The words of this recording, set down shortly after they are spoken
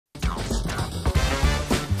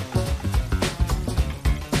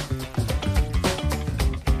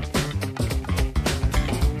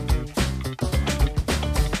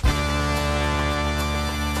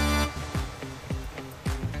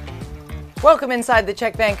Welcome inside the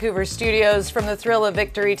CHEK Vancouver studios. From the thrill of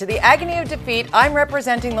victory to the agony of defeat, I'm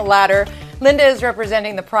representing the latter. Linda is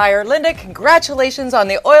representing the prior. Linda, congratulations on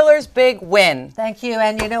the Oilers' big win. Thank you.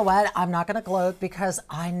 And you know what? I'm not going to gloat because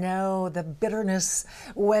I know the bitterness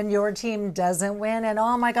when your team doesn't win. And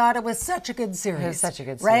oh my God, it was such a good series. It was such a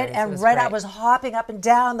good right? series. And great. I was hopping up and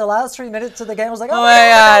down the last 3 minutes of the game. I was like, oh my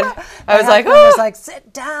God. I was like, I was like,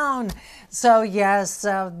 sit down. So yes,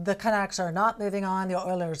 the Canucks are not moving on. The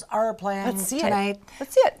Oilers are playing tonight.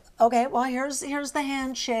 Let's see it. Okay, well, here's the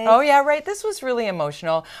handshake. Oh, yeah, right. This was really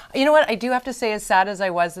emotional. You know what? I do have to say, as sad as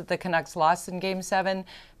I was that the Canucks lost in Game 7,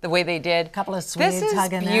 the way they did. A couple of Swedes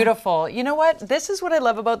hugging This is beautiful. You know what? This is what I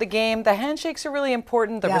love about the game. The handshakes are really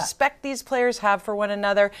important. The respect these players have for one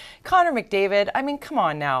another. Connor McDavid, I mean, come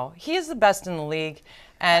on now. He is the best in the league.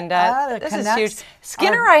 And this is huge.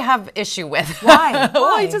 Skinner, I have issue with. Why?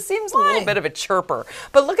 Well, he just seems a little bit of a chirper.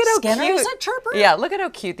 But look at how cute. Skinner's a chirper? Yeah, look at how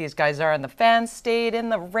cute these guys are. And the fans stayed in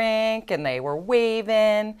the rink and they were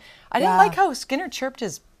waving. I didn't like how Skinner chirped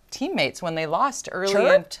his teammates when they lost early.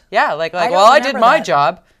 Chirped? Yeah, like well, I did my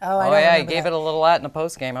job. Oh, yeah, he gave it a little at in the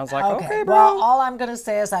post game. I was like, okay, bro. Well, all I'm going to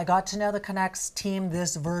say is I got to know the Canucks team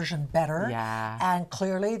this version better. Yeah. And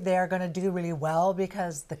clearly they're going to do really well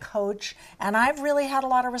because the coach, and I've really had a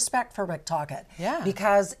lot of respect for Rick Tocchet. Yeah.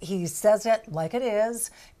 Because he says it like it is,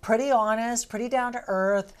 pretty honest, pretty down to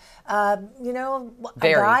earth. You know, a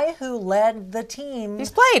guy who led the team.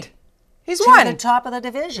 He's played. He's to won. the top of the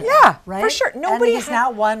division. Yeah, right? for sure. And he's now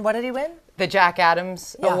won. What did he win? The Jack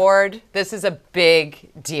Adams Award. This is a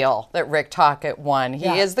big deal that Rick Tocchet won. He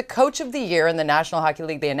is the coach of the year in the National Hockey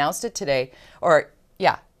League. They announced it today, or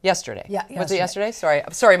yesterday. Yeah, Was it yesterday?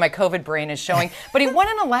 Sorry, my COVID brain is showing. But he won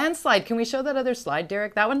in a landslide. Can we show that other slide,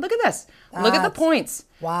 Derek? That one. Look at this. Look at the points.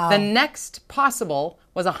 Wow. The next possible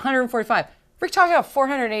was 145. Rick Tocchet got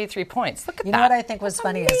 483 points. Look at that. You know what I think was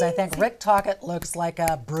funny is I think Rick Tocchet looks like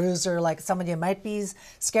a bruiser, like someone you might be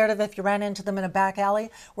scared of if you ran into them in a back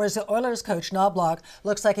alley, whereas the Oilers coach, Knobloch,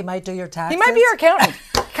 looks like he might do your taxes. He might be your accountant.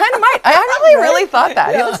 Kind of might. I actually really thought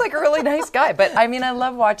that. He looks like a really nice guy. But I mean, I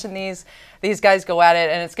love watching these guys go at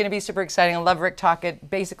it, and it's going to be super exciting. I love Rick Tocchet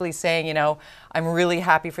basically saying, you know, I'm really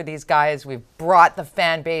happy for these guys. We've brought the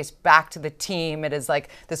fan base back to the team. It is like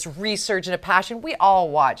this resurgence of passion. We all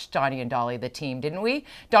watched Donnie and Dolly, the team, didn't we?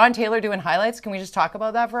 Don Taylor doing highlights. Can we just talk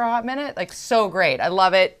about that for a hot minute? Like, so great. I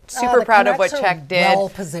love it. Super proud of what CHEK did. Well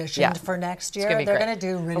positioned for next year. They're going to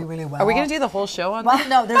do really, really well. Are we going to do the whole show on that? Well,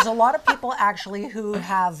 no, there's a lot of people actually who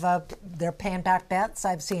have, they're paying back bets.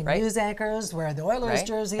 I've seen news anchors wear the Oilers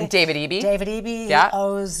jersey. And David Eby. David Eby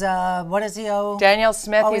owes, what does he owe? Danielle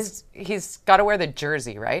Smith, he's got to wear the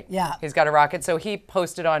jersey, right? Yeah. He's got to rock it. So he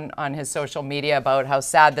posted on his social media about how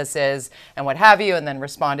sad this is and what have you, and then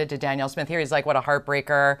responded to Danielle Smith here. He's like, what a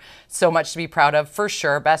heartbreaker. So much to be proud of, for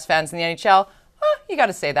sure. Best fans in the NHL. You got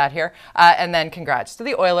to say that here. And then congrats to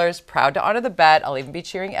the Oilers. Proud to honor the bet. I'll even be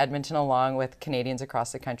cheering Edmonton along with Canadians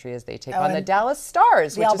across the country as they take on the Dallas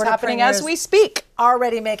Stars, which is happening as we speak.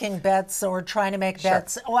 Already making bets or trying to make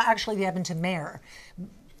bets. Well, actually, the Edmonton Mayor.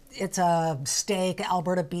 It's a steak,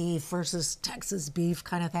 Alberta beef versus Texas beef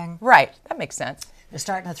kind of thing. Right. That makes sense. They're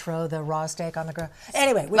starting to throw the raw steak on the grill.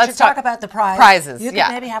 Anyway, we should talk about the prizes. You could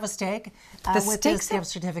maybe have a steak with this gift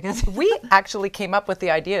certificate. We actually came up with the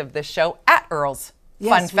idea of this show at Earl's.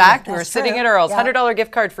 Fun fact, we were sitting at Earl's. $100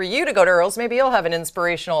 gift card for you to go to Earl's. Maybe you'll have an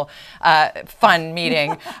inspirational, fun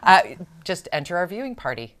meeting. Just enter our viewing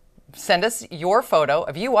party. Send us your photo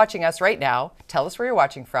of you watching us right now. Tell us where you're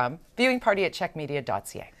watching from. Viewing party at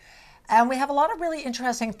chekmedia.ca. And we have a lot of really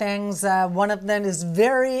interesting things. One of them is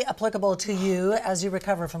very applicable to you as you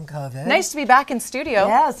recover from COVID. Nice to be back in studio.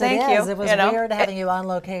 Yes, Thank you. It was weird having you on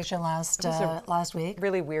location last week.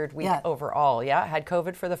 Really weird week overall. Yeah, had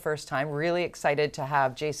COVID for the first time. Really excited to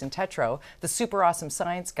have Jason Tetreault, the super awesome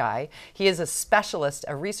science guy. He is a specialist,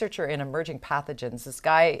 a researcher in emerging pathogens. This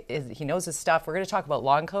guy, he knows his stuff. We're going to talk about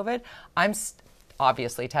long COVID. I'm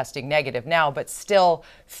obviously testing negative now, but still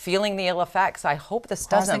feeling the ill effects. I hope this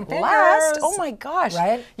doesn't last. Oh my gosh.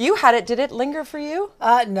 Right? You had it. Did it linger for you?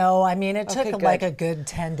 No, I mean, it took like a good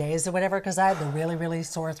 10 days or whatever because I had the really, really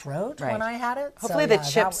sore throat when I had it. Hopefully the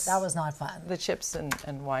chips. That was not fun. The chips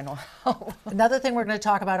and wine will help. Another thing we're going to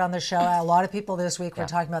talk about on the show, a lot of people this week were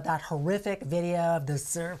talking about that horrific video of the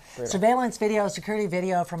surveillance video, security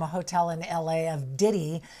video from a hotel in LA of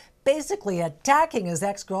Diddy basically attacking his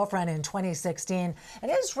ex-girlfriend in 2016.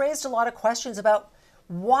 And it has raised a lot of questions about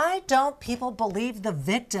why don't people believe the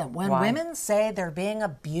victim? When women say they're being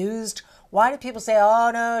abused, why do people say,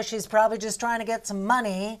 oh no, she's probably just trying to get some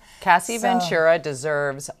money? Cassie Ventura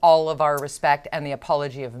deserves all of our respect and the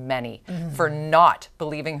apology of many for not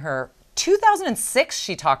believing her 2006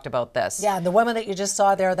 she talked about this. Yeah, the woman that you just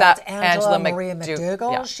saw there, that's Angela Maria McDougall.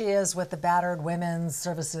 McDougall. Yeah. She is with the Battered Women's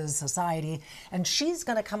Services Society, and she's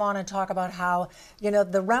going to come on and talk about how,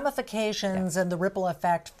 the ramifications and the ripple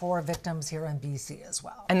effect for victims here in BC as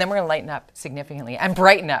well. And then we're going to lighten up significantly and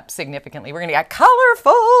brighten up significantly. We're going to get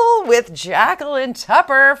colorful with Jacqueline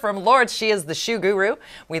Tupper from Lords. She is the shoe guru.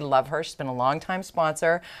 We love her. She's been a longtime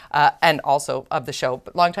sponsor and also of the show,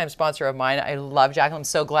 but longtime sponsor of mine. I love Jacqueline. I'm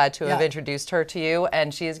so glad to have introduced her to you,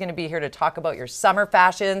 and she is going to be here to talk about your summer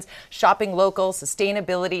fashions, shopping local,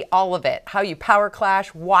 sustainability, all of it. How you power clash,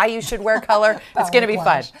 why you should wear color. It's going to be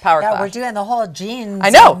fun. Power clash. We're doing the whole jeans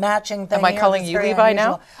matching thing. Am I calling you Levi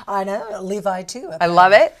now? I know, Levi too. I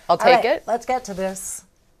love it. I'll take it. Let's get to this.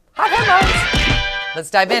 Hot headlines. Let's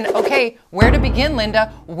dive in. Okay, where to begin,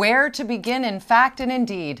 Linda? Where to begin in fact and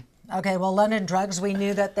indeed? Okay, well, London Drugs, we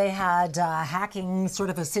knew that they had hacking sort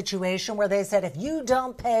of a situation where they said, if you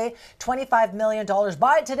don't pay $25 million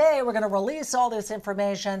by today, we're going to release all this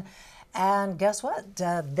information. And guess what?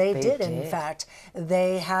 They did, in fact.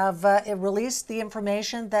 They have released the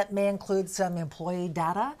information that may include some employee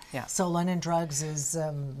data. Yeah. So London Drugs is...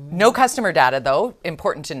 no customer data, though.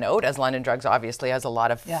 Important to note, as London Drugs obviously has a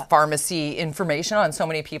lot of pharmacy information on so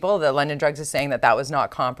many people, that London Drugs is saying that was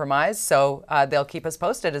not compromised. So they'll keep us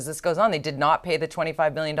posted as this goes on. They did not pay the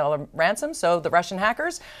 $25 million ransom, so the Russian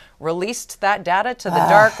hackers released that data to the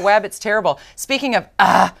dark web. It's terrible. Speaking of,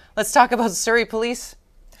 let's talk about Surrey Police.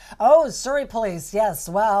 Oh, Surrey Police, yes.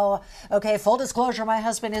 Well, okay, full disclosure, my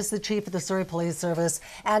husband is the chief of the Surrey Police Service.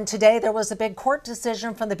 And today there was a big court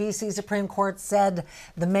decision from the BC Supreme Court, said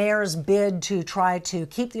the mayor's bid to try to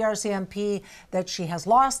keep the RCMP, that she has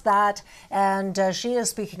lost that. And she is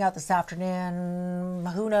speaking out this afternoon.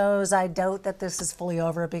 Who knows? I doubt that this is fully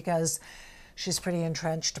over because she's pretty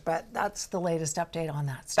entrenched, but that's the latest update on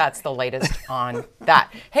that story. That's the latest on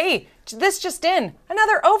that. Hey, this just in.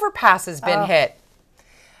 Another overpass has been hit.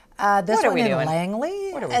 This one in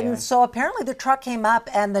Langley. What are we doing? So apparently the truck came up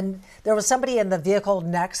and then there was somebody in the vehicle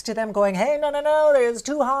next to them going, hey, no, it's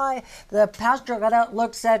too high. The passenger got out,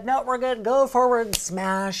 looked, said, no, we're good, go forward,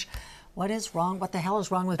 smash. What is wrong? What the hell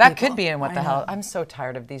is wrong with that people? Could be in what the hell. I'm so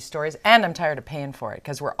tired of these stories, and I'm tired of paying for it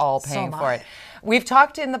because we're all paying for it. We've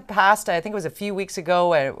talked in the past, I think it was a few weeks ago,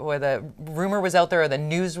 where the rumor was out there or the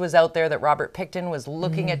news was out there that Robert Picton was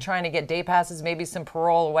looking at trying to get day passes, maybe some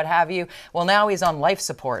parole or what have you. Well, now he's on life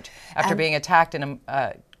support after being attacked in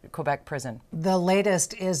a Quebec prison. The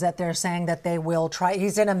latest is that they're saying that they will try,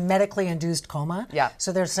 he's in a medically induced coma. Yeah.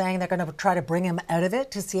 So they're saying they're going to try to bring him out of it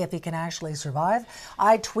to see if he can actually survive.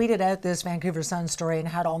 I tweeted out this Vancouver Sun story and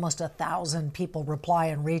had almost 1,000 people reply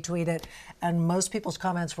and retweet it. And most people's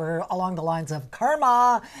comments were along the lines of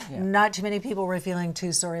karma. Yeah. Not too many people were feeling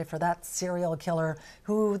too sorry for that serial killer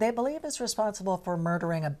who they believe is responsible for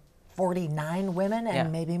murdering 49 women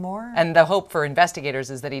and maybe more. And the hope for investigators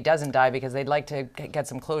is that he doesn't die because they'd like to get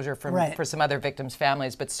some closure for some other victims'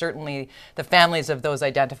 families. But certainly the families of those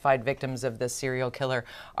identified victims of this serial killer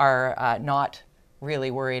are not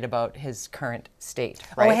really worried about his current state.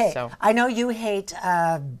 Right? Oh, hey, so I know you hate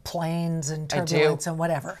planes and turbulence and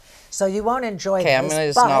whatever. So you won't enjoy this. Okay, I'm going to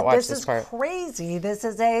just not watch this part. This is crazy. This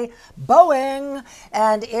is a Boeing,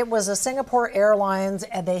 and it was a Singapore Airlines,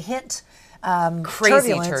 and they hit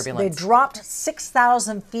crazy turbulence. They dropped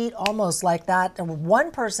 6,000 feet, almost like that. And one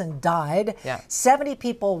person died. Yeah. 70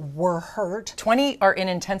 people were hurt. 20 are in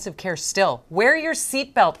intensive care still. Wear your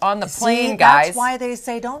seatbelt on the plane, guys. That's why they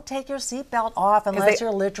say don't take your seatbelt off unless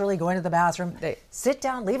you're literally going to the bathroom. Sit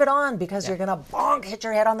down, leave it on, because you're going to hit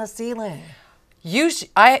your head on the ceiling.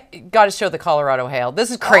 I got to show the Colorado hail. This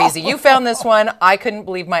is crazy. You found this one. I couldn't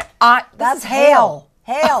believe my eyes. That's hail.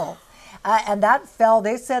 Hail. And that fell.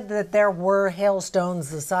 They said that there were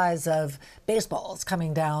hailstones the size of baseballs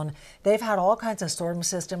coming down. They've had all kinds of storm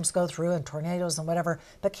systems go through and tornadoes and whatever.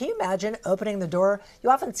 But can you imagine opening the door?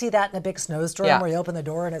 You often see that in a big snowstorm where you open the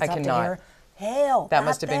door and it's up to here. Hail. That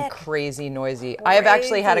must have been crazy noisy. I have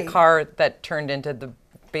actually had a car that turned into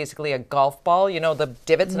basically a golf ball, you know, the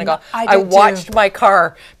divots in a golf. I watched my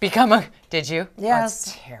car become a... Did you?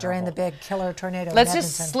 Yes, during the big killer tornado. Let's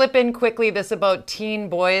just slip in quickly this about teen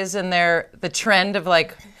boys and the trend of we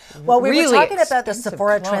were talking about the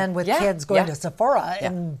Sephora trend with kids going to Sephora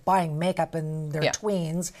and buying makeup in their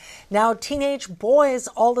tweens. Now teenage boys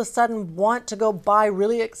all of a sudden want to go buy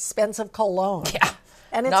really expensive cologne. Yeah.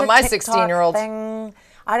 And it's not a my TikTok 16-year-old thing.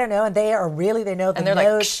 I don't know, and they know the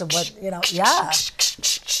notes of what,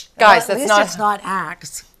 Guys, that's not... it's not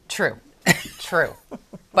Axe. True.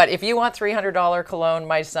 But if you want $300 cologne,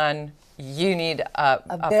 my son, you need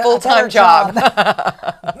a full-time job.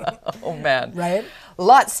 Oh, man. Right?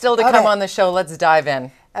 Lots still to come on the show. Let's dive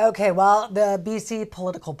in. Okay, well, the BC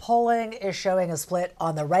political polling is showing a split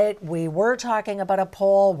on the right. We were talking about a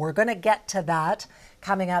poll. We're going to get to that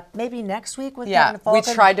coming up maybe next week with Yeah, Kevin Falcon.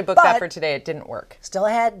 we tried to book that for today. It didn't work. Still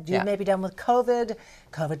ahead. You Yeah. may be done with COVID.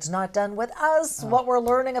 COVID's not done with us. What we're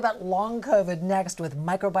learning about long COVID next with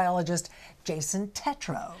microbiologist Jason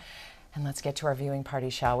Tetro. And let's get to our viewing party,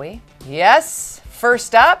 shall we? Yes.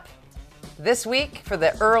 First up this week for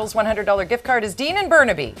the Earl's $100 gift card is Dean and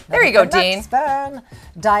Burnaby. There you go, Dean.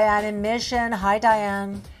 Diane in Mission. Hi,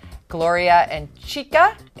 Diane. Gloria and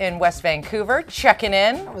Chica in West Vancouver checking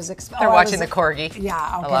in. They're watching the corgi.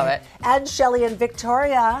 Yeah, okay. I love it. And Shelley and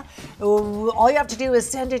Victoria. All you have to do is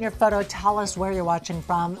send in your photo. Tell us where you're watching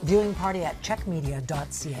from. Viewing party at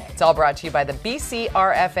checkmedia.ca. It's all brought to you by the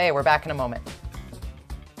BCRFA. We're back in a moment.